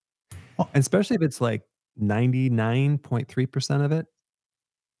like, and especially if it's like 99.3% of it.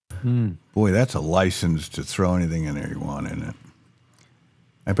 Boy, that's a license to throw anything in there you want in it.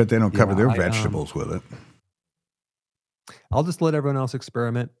 I bet they don't cover their vegetables with it. I'll just let everyone else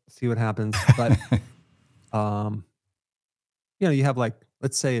experiment, see what happens. But, you have like,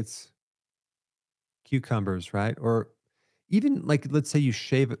 let's say it's cucumbers, right? Or even like, let's say you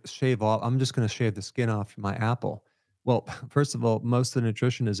shave off. I'm just going to shave the skin off my apple. Well, first of all, most of the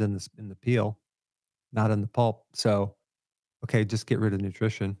nutrition is in the peel, not in the pulp. So, okay, just get rid of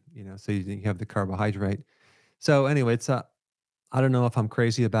nutrition, so you have the carbohydrate. So anyway, I don't know if I'm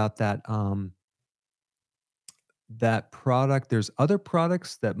crazy about that. That product. There's other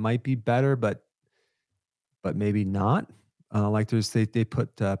products that might be better, but maybe not. Like they put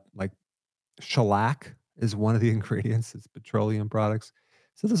like shellac is one of the ingredients. It's petroleum products.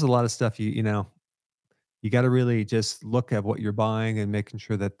 So there's a lot of stuff you got to really just look at what you're buying and making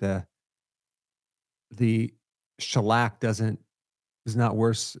sure that the shellac is not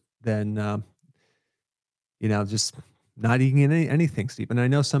worse than just not eating anything, Steve. And I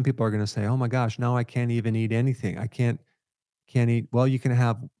know some people are going to say, "Oh my gosh, now I can't even eat anything. I can't eat." Well, you can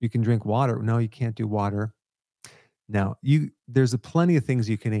drink water. No, you can't do water. Now, there's plenty of things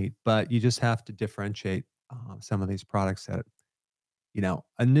you can eat, but you just have to differentiate some of these products that,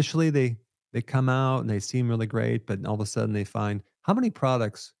 initially they come out and they seem really great, but all of a sudden they find how many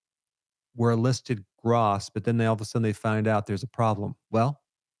products were listed GRAS, but then all of a sudden they find out there's a problem. Well,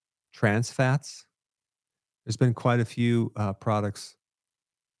 trans fats. There's been quite a few products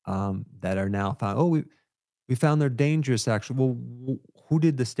that are now found. Oh, we found they're dangerous. Actually, well, who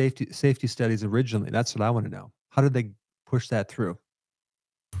did the safety studies originally? That's what I want to know. How did they push that through?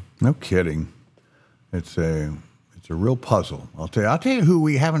 No kidding. It's a real puzzle. I'll tell you who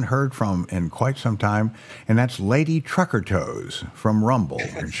we haven't heard from in quite some time, and that's Lady Trucker Toes from Rumble.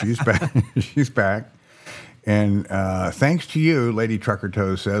 And she's back. She's back. And thanks to you, Lady Trucker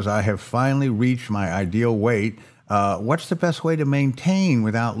Toes says, I have finally reached my ideal weight. What's the best way to maintain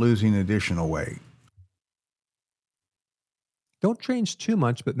without losing additional weight? Don't change too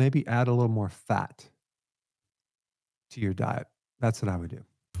much, but maybe add a little more fat to your diet. That's what I would do.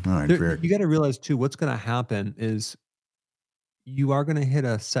 All right, you got to realize too, what's going to happen is you are going to hit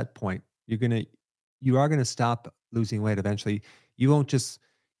a set point. You are going to stop losing weight eventually. You won't just,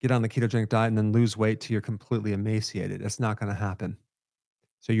 get on the ketogenic diet and then lose weight till you're completely emaciated. It's not going to happen.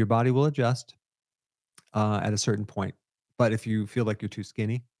 So your body will adjust at a certain point. But if you feel like you're too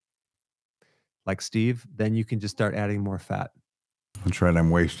skinny, like Steve, then you can just start adding more fat. That's right.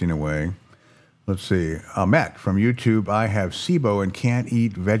 I'm wasting away. Let's see. Matt from YouTube, I have SIBO and can't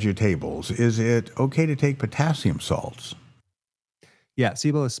eat vegetables. Is it okay to take potassium salts? Yeah,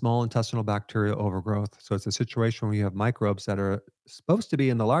 SIBO is small intestinal bacterial overgrowth. So it's a situation where you have microbes that are supposed to be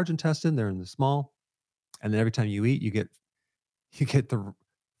in the large intestine, they're in the small, and then every time you eat, you get the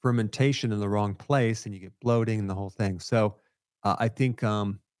fermentation in the wrong place, and you get bloating and the whole thing. So I think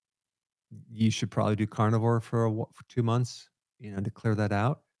you should probably do carnivore for 2 months, to clear that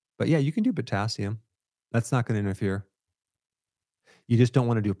out. But yeah, you can do potassium. That's not going to interfere. You just don't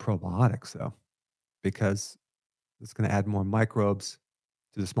want to do probiotics though, because it's going to add more microbes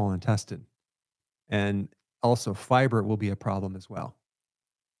to the small intestine. And also fiber will be a problem as well.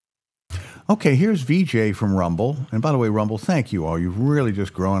 Okay, here's VJ from Rumble. And by the way, Rumble, thank you all. You've really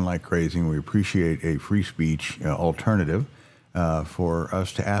just growing like crazy, and we appreciate a free speech alternative for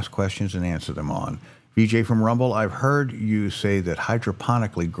us to ask questions and answer them on. VJ from Rumble, I've heard you say that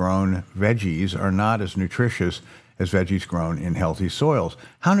hydroponically grown veggies are not as nutritious as veggies grown in healthy soils.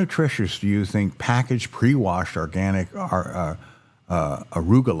 How nutritious do you think packaged, pre-washed organic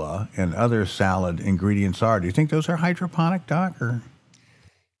arugula and other salad ingredients are? Do you think those are hydroponic, Doc? Or?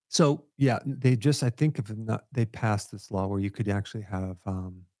 So yeah, I think they passed this law where you could actually have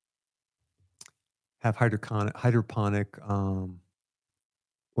hydroponic,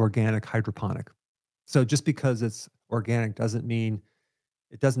 organic hydroponic. So just because it's organic doesn't mean,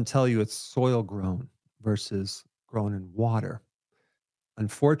 it doesn't tell you it's soil grown versus grown in water.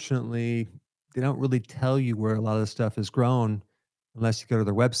 Unfortunately, they don't really tell you where a lot of the stuff is grown unless you go to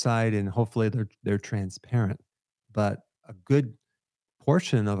their website, and hopefully they're transparent. But a good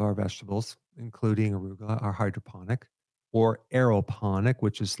portion of our vegetables, including arugula, are hydroponic or aeroponic,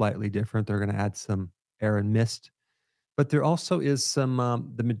 which is slightly different. They're going to add some air and mist. But there also is some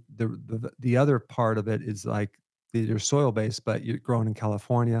the other part of it is like they're soil based, but you're grown in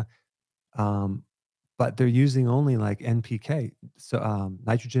California. But they're using only like NPK, so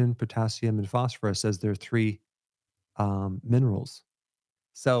nitrogen, potassium, and phosphorus as their three minerals.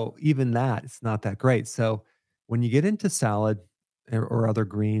 So even that, it's not that great. So when you get into salad or other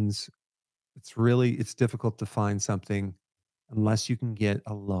greens, it's difficult to find something unless you can get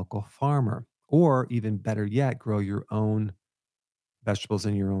a local farmer, or even better yet, grow your own vegetables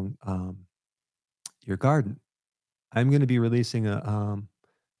in your garden. I'm going to be releasing a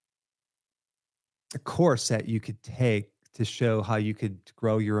course that you could take to show how you could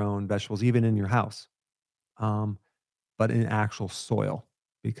grow your own vegetables, even in your house, but in actual soil,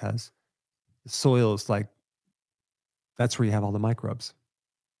 because the soil is like, that's where you have all the microbes.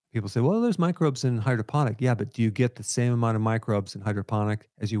 People say, well, there's microbes in hydroponic. Yeah, but do you get the same amount of microbes in hydroponic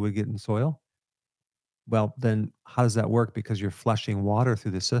as you would get in soil? Well, then how does that work? Because you're flushing water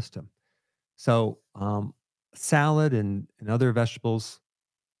through the system. So salad and other vegetables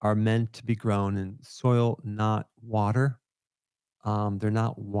are meant to be grown in soil, not water. They're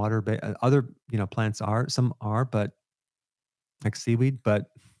not water based. Other plants are. Some are, but like seaweed,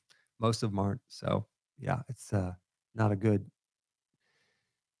 but most of them aren't. So yeah, it's not a good.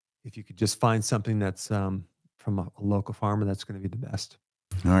 If you could just find something that's from a local farmer, that's going to be the best.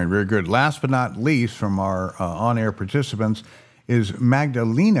 All right, very good. Last but not least, from our on-air participants is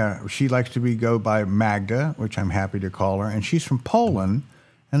Magdalena. She likes to go by Magda, which I'm happy to call her, and she's from Poland,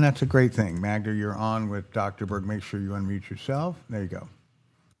 and that's a great thing. Magda, you're on with Dr. Berg. Make sure you unmute yourself. There you go.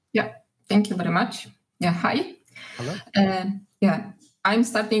 Yeah, thank you very much. Yeah, hi. Hello. Yeah, I'm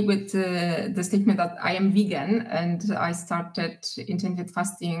starting with the statement that I am vegan, and I started intermittent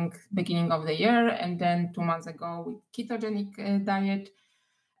fasting beginning of the year, and then 2 months ago with ketogenic diet.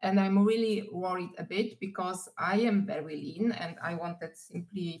 And I'm really worried a bit because I am very lean, and I wanted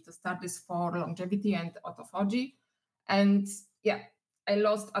simply to start this for longevity and autophagy. And yeah, I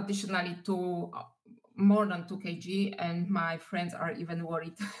lost additionally more than 2 kg, and my friends are even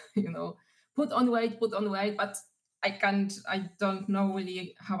worried, put on weight, but I don't know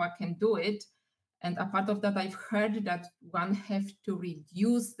really how I can do it. And apart of that, I've heard that one have to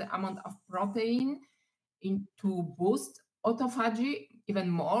reduce the amount of protein to boost autophagy even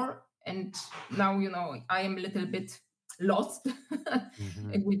more. And now, I am a little bit lost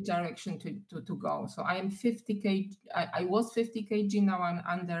in which direction to go. So I am 50 kg. I was 50 kg. Now I'm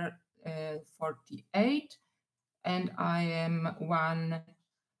under 48, and I am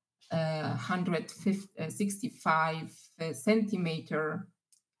 165 centimeter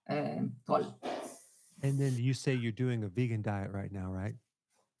tall. And then you say you're doing a vegan diet right now, right?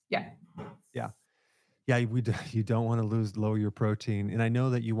 Yeah. Yeah, you don't want to lower your protein. And I know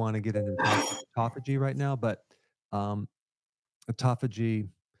that you want to get into autophagy right now, but autophagy,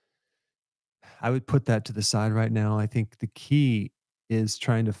 I would put that to the side right now. I think the key is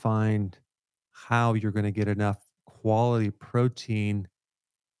trying to find how you're going to get enough quality protein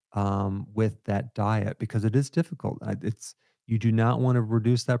with that diet, because it is difficult. You do not want to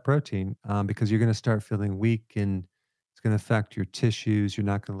reduce that protein because you're going to start feeling weak, and it's going to affect your tissues. You're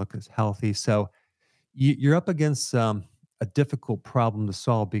not going to look as healthy. So you're up against a difficult problem to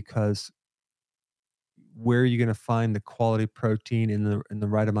solve, because where are you going to find the quality protein in the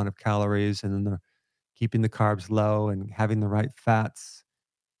right amount of calories, and then keeping the carbs low and having the right fats?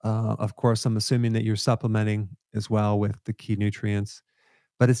 Of course, I'm assuming that you're supplementing as well with the key nutrients,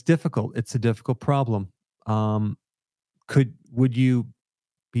 but it's difficult. It's a difficult problem. Would you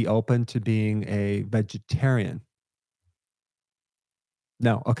be open to being a vegetarian?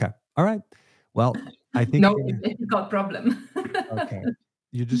 No. Okay. All right. Well, I think No, it's a difficult problem. okay.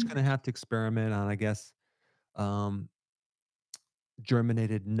 You're just going to have to experiment on, I guess,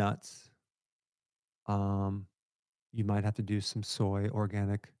 germinated nuts. You might have to do some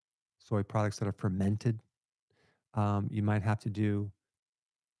organic soy products that are fermented. You might have to do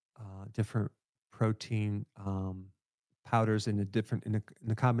different protein powders in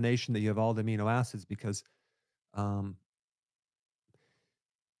a combination that you have all the amino acids, because um,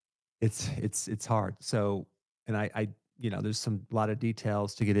 it's hard. So, and I there's a lot of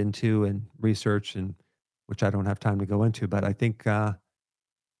details to get into and research, and which I don't have time to go into. But I think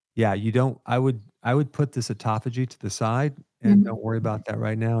yeah, you don't. I would put this autophagy to the side and don't worry about that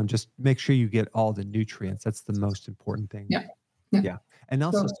right now, and just make sure you get all the nutrients. That's the most important thing. Yeah. And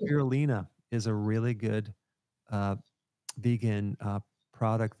also spirulina is a really good vegan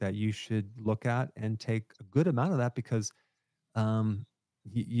product that you should look at and take a good amount of that, because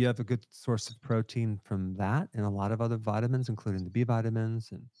you have a good source of protein from that, and a lot of other vitamins, including the B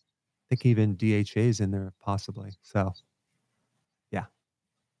vitamins, and I think even DHA is in there possibly. So yeah.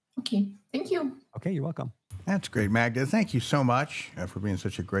 Okay. Thank you. Okay, you're welcome. That's great, Magda. Thank you so much for being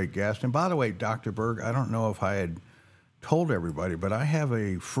such a great guest. And by the way, Dr. Berg, I don't know if I had told everybody, but I have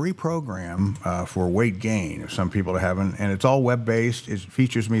a free program for weight gain, if some people haven't, and it's all web-based. It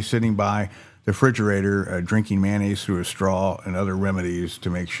features me sitting by the refrigerator, drinking mayonnaise through a straw and other remedies to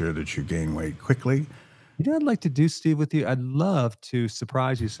make sure that you gain weight quickly. You know what I'd like to do, Steve, with you? I'd love to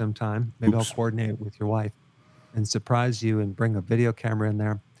surprise you sometime. Maybe I'll coordinate with your wife and surprise you and bring a video camera in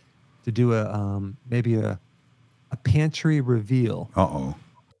there to do maybe a pantry reveal.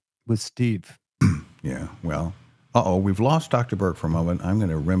 With Steve. Yeah, well, we've lost Dr. Berg for a moment. I'm going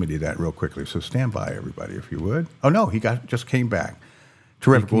to remedy that real quickly. So stand by, everybody, if you would. Oh, no, he just came back.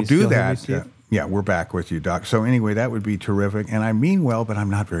 Terrific. We'll do that. Yeah, we're back with you, Doc. So anyway, that would be terrific. And I mean well, but I'm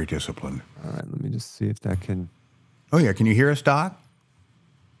not very disciplined. All right, let me just see if that can. Oh, yeah. Can you hear us, Doc?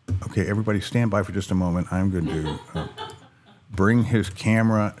 Okay, everybody stand by for just a moment. I'm going to bring his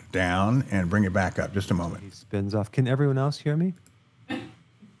camera down and bring it back up. Just a moment. He spins off. Can everyone else hear me?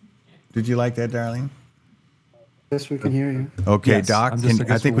 Did you like that, darling? Yes, we can hear you. Okay, Yes, Doc,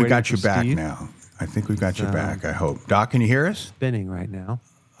 I think we got you back Steve. now. I think we got you back, I hope. Doc, can you hear us? Spinning right now.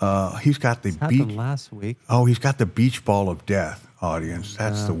 He's got the beach. Last week. Oh, he's got the beach ball of death, audience.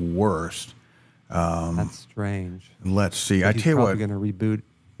 That's the worst. That's strange. Let's see. But I tell you what. He's probably going to reboot.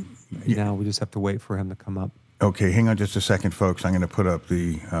 Now we just have to wait for him to come up. Okay, hang on just a second, folks. I'm going to put up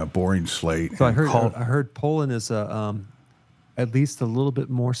the boring slate. So I heard Poland is at least a little bit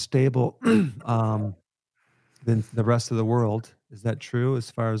more stable than the rest of the world. Is that true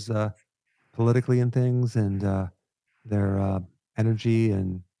as far as politically and things, and their energy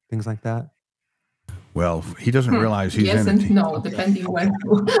and things like that? Well, he doesn't realize he's yes in and no, depending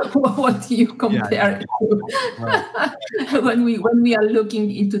what you compare it to. Right. when we are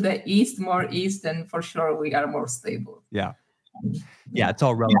looking into the more east, then for sure we are more stable. Yeah, it's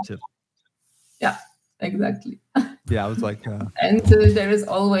all relative. Yeah, exactly. Yeah, I was like, and there is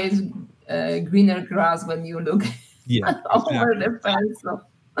always greener grass when you look over the fence. So.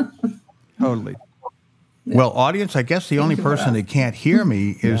 Totally. Well, audience, I guess the only person that can't hear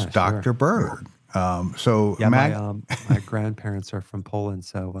me is Dr. Berg. So my grandparents are from Poland,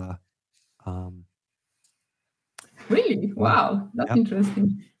 so really, wow, that's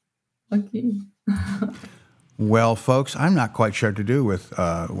interesting. Okay. Well, folks, I'm not quite sure what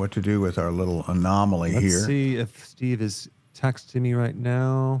to do with our little anomaly here. Let's see if Steve is texting me right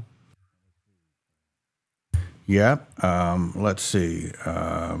now. Yep. Let's see.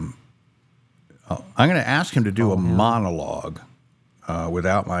 I'm going to ask him to do a monologue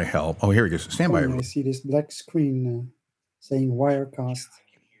without my help. Oh, here he goes. Stand by. I see this black screen saying Wirecast.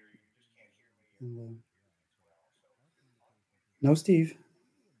 And, no, Steve.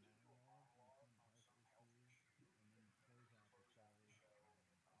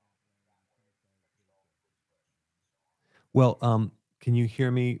 Well, can you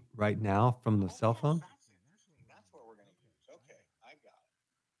hear me right now from the cell phone? That's what we're going to use. Okay, I got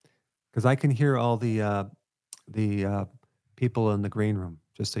it. Because I can hear all the people in the green room,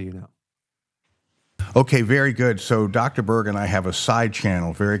 just so you know. Okay, very good. So Dr. Berg and I have a side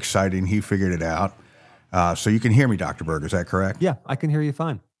channel. Very exciting. He figured it out. So you can hear me, Dr. Berg. Is that correct? Yeah, I can hear you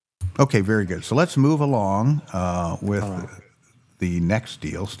fine. Okay, very good. So let's move along with All right. the next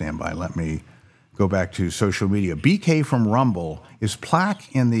deal. Stand by. Let me go back to social media. BK from Rumble. Is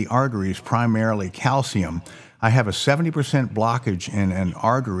plaque in the arteries primarily calcium? I have a 70% blockage in an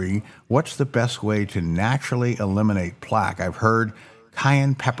artery. What's the best way to naturally eliminate plaque? I've heard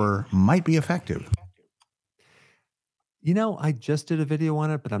cayenne pepper might be effective. You know, I just did a video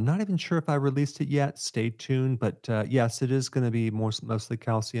on it, but I'm not even sure if I released it yet. Stay tuned. But yes, it is going to be mostly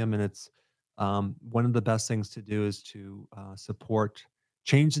calcium, and it's one of the best things to do is to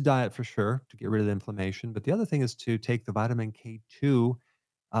change the diet for sure to get rid of the inflammation. But the other thing is to take the vitamin K2.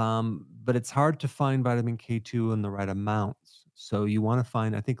 But it's hard to find vitamin K2 in the right amounts. So you want to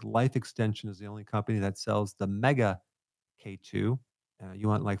find, I think Life Extension is the only company that sells the mega K2. You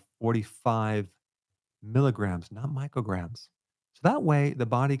want like 45 milligrams, not micrograms. So that way the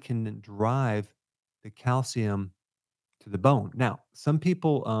body can drive the calcium to the bone. Now, some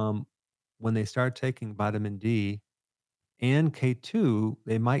people, when they start taking vitamin D and K2,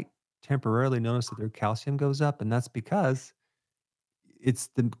 they might temporarily notice that their calcium goes up. And that's because it's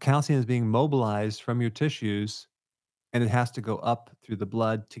the calcium is being mobilized from your tissues and it has to go up through the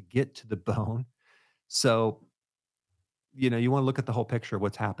blood to get to the bone. So, you want to look at the whole picture of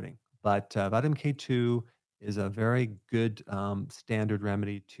what's happening. But vitamin K2 is a very good standard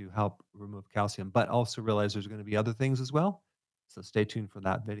remedy to help remove calcium, but also realize there's going to be other things as well. So stay tuned for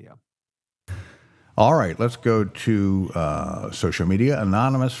that video. All right, let's go to social media.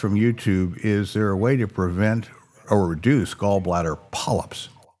 Anonymous from YouTube. Is there a way to prevent or reduce gallbladder polyps?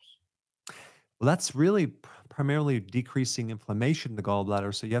 Well, that's really primarily decreasing inflammation in the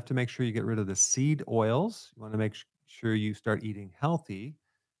gallbladder. So you have to make sure you get rid of the seed oils. You want to make sure you start eating healthy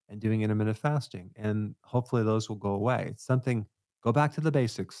and doing intermittent fasting. And hopefully those will go away. It's something, go back to the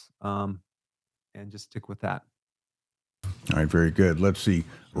basics and just stick with that. All right, very good. Let's see.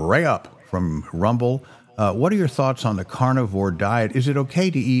 Ray Up from Rumble. What are your thoughts on the carnivore diet? Is it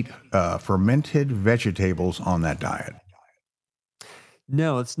okay to eat fermented vegetables on that diet?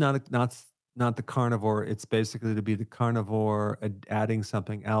 No, it's not the carnivore. It's basically to be the carnivore adding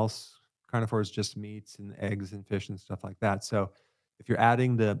something else. Carnivore is just meats and eggs and fish and stuff like that. So if you're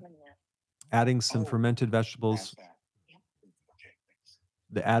adding some fermented vegetables,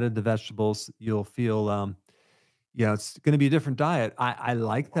 the vegetables, you'll feel it's going to be a different diet. I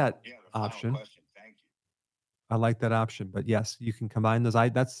like that option. I like that option, but yes, you can combine those. I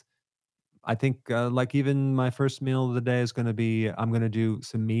think like even my first meal of the day is going to be I'm going to do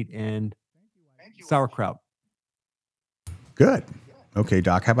some meat and sauerkraut. Good. Okay,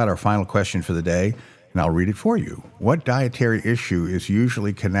 Doc, how about our final question for the day? And I'll read it for you. What dietary issue is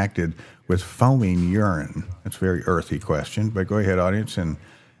usually connected with foaming urine? That's a very earthy question, but go ahead, audience, and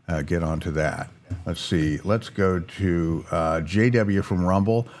get on to that. Let's see. Let's go to JW from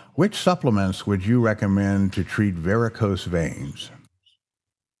Rumble. Which supplements would you recommend to treat varicose veins?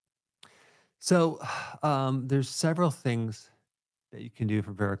 So there's several things that you can do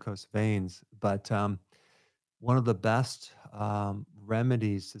for varicose veins, but one of the best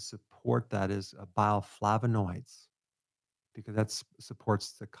remedies to support that is bioflavonoids, because that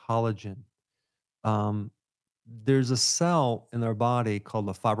supports the collagen. There's a cell in our body called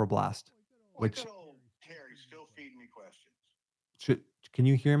the fibroblast, which Terry still feeding me questions. Can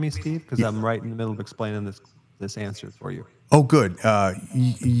you hear me, Steve? Because I'm right in the middle of explaining this answer for you. Oh, good.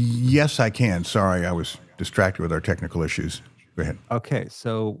 Yes, I can. Sorry, I was distracted with our technical issues. Go ahead. Okay,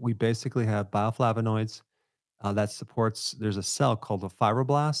 so we basically have bioflavonoids that supports. There's a cell called the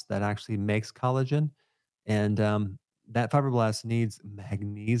fibroblast that actually makes collagen, and that fibroblast needs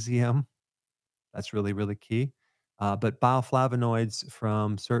magnesium. That's really, really key. But bioflavonoids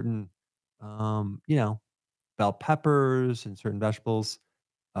from certain, bell peppers and certain vegetables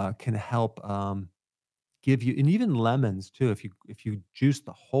can help give you, and even lemons too. If you juice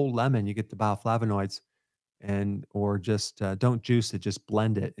the whole lemon, you get the bioflavonoids, or just don't juice it, just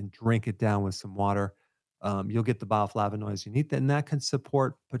blend it and drink it down with some water. You'll get the bioflavonoids you need, and that can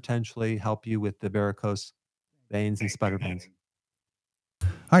potentially help you with the varicose veins and spider veins. All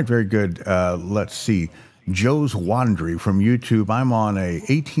right, very good. Let's see. Joe's Wandry from YouTube. I'm on a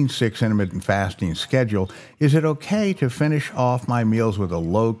 18/6 intermittent fasting schedule. Is it okay to finish off my meals with a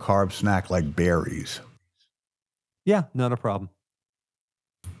low-carb snack like berries? Yeah, not a problem.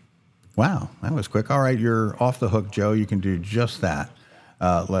 Wow, that was quick. All right, you're off the hook, Joe. You can do just that.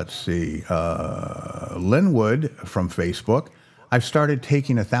 Let's see. Linwood from Facebook. I've started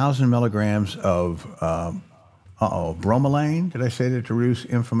taking 1,000 milligrams of bromelain. Did I say that to reduce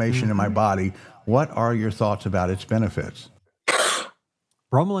inflammation in my body? What are your thoughts about its benefits?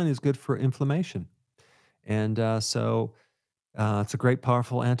 Bromelain is good for inflammation. And it's a great,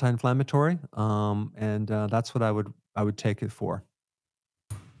 powerful anti-inflammatory. That's what I would take it for.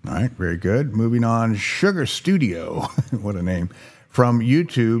 All right, very good. Moving on, Sugar Studio, what a name. From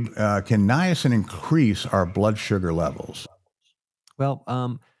YouTube, can niacin increase our blood sugar levels? Well,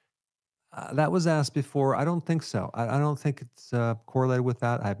 that was asked before. I don't think so. I don't think it's correlated with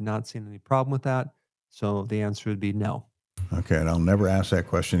that. I have not seen any problem with that. So the answer would be no. Okay, and I'll never ask that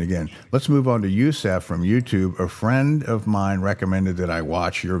question again. Let's move on to Youssef from YouTube. A friend of mine recommended that I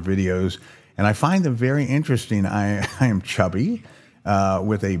watch your videos, and I find them very interesting. I am chubby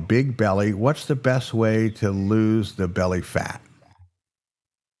with a big belly. What's the best way to lose the belly fat?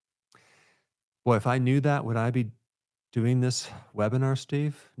 Boy, if I knew that, would I be doing this webinar,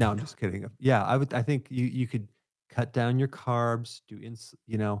 Steve? No, I'm just kidding. Yeah, I think you could cut down your carbs,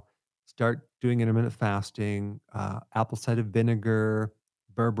 start doing intermittent fasting, apple cider vinegar,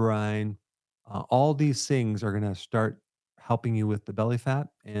 berberine. All these things are going to start helping you with the belly fat.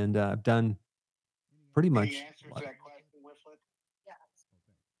 And I've done pretty much.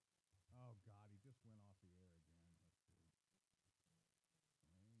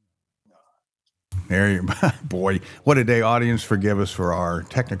 There you, boy, what a day, audience. Forgive us for our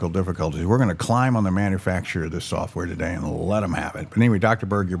technical difficulties. We're going to climb on the manufacturer of this software today and let them have it. But anyway, Dr.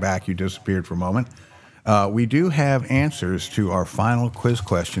 Berg, you're back. You disappeared for a moment. We do have answers to our final quiz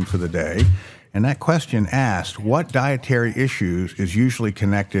question for the day. And that question asked, what dietary issues is usually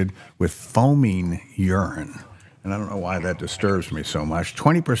connected with foaming urine? And I don't know why that disturbs me so much.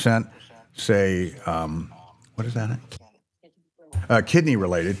 20% say, what is that? Kidney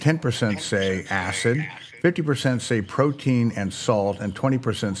related. 10% say acid, 50% say protein and salt, and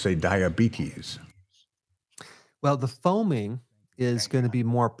 20% say diabetes. Well, the foaming is going to be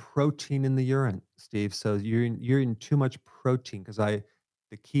more protein in the urine, Steve. So you're in too much protein because the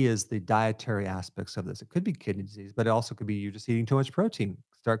key is the dietary aspects of this. It could be kidney disease, but it also could be you just eating too much protein.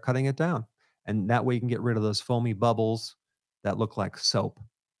 Start cutting it down, and that way you can get rid of those foamy bubbles that look like soap.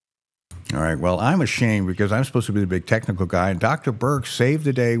 All right. Well, I'm ashamed because I'm supposed to be the big technical guy, and Dr. Berg saved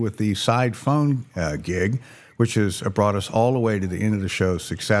the day with the side phone gig, which has brought us all the way to the end of the show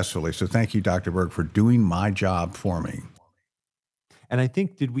successfully. So thank you, Dr. Berg, for doing my job for me. And I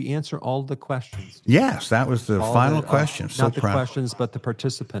think, did we answer all the questions? Yes, that was the final question. Not the questions, but the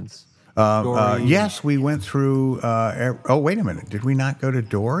participants. Yes, we went through. Oh, wait a minute. Did we not go to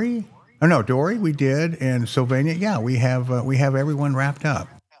Dory? Oh no, Dory, we did, and Sylvania. Yeah, we have everyone wrapped up.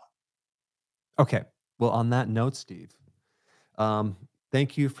 Okay. Well, on that note, Steve,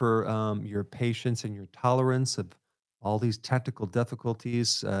 thank you for your patience and your tolerance of all these technical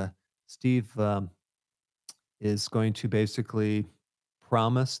difficulties. Steve is going to basically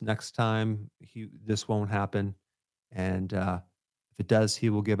promise next time this won't happen, and if it does, he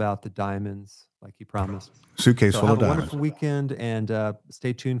will give out the diamonds like he promised. Suitcase full of diamonds. Have a wonderful weekend, and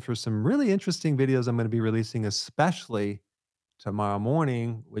stay tuned for some really interesting videos I'm going to be releasing, especially tomorrow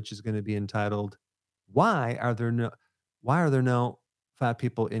morning, which is going to be entitled why are there no fat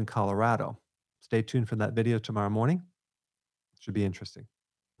people in Colorado? Stay tuned for that video tomorrow morning. It should be interesting.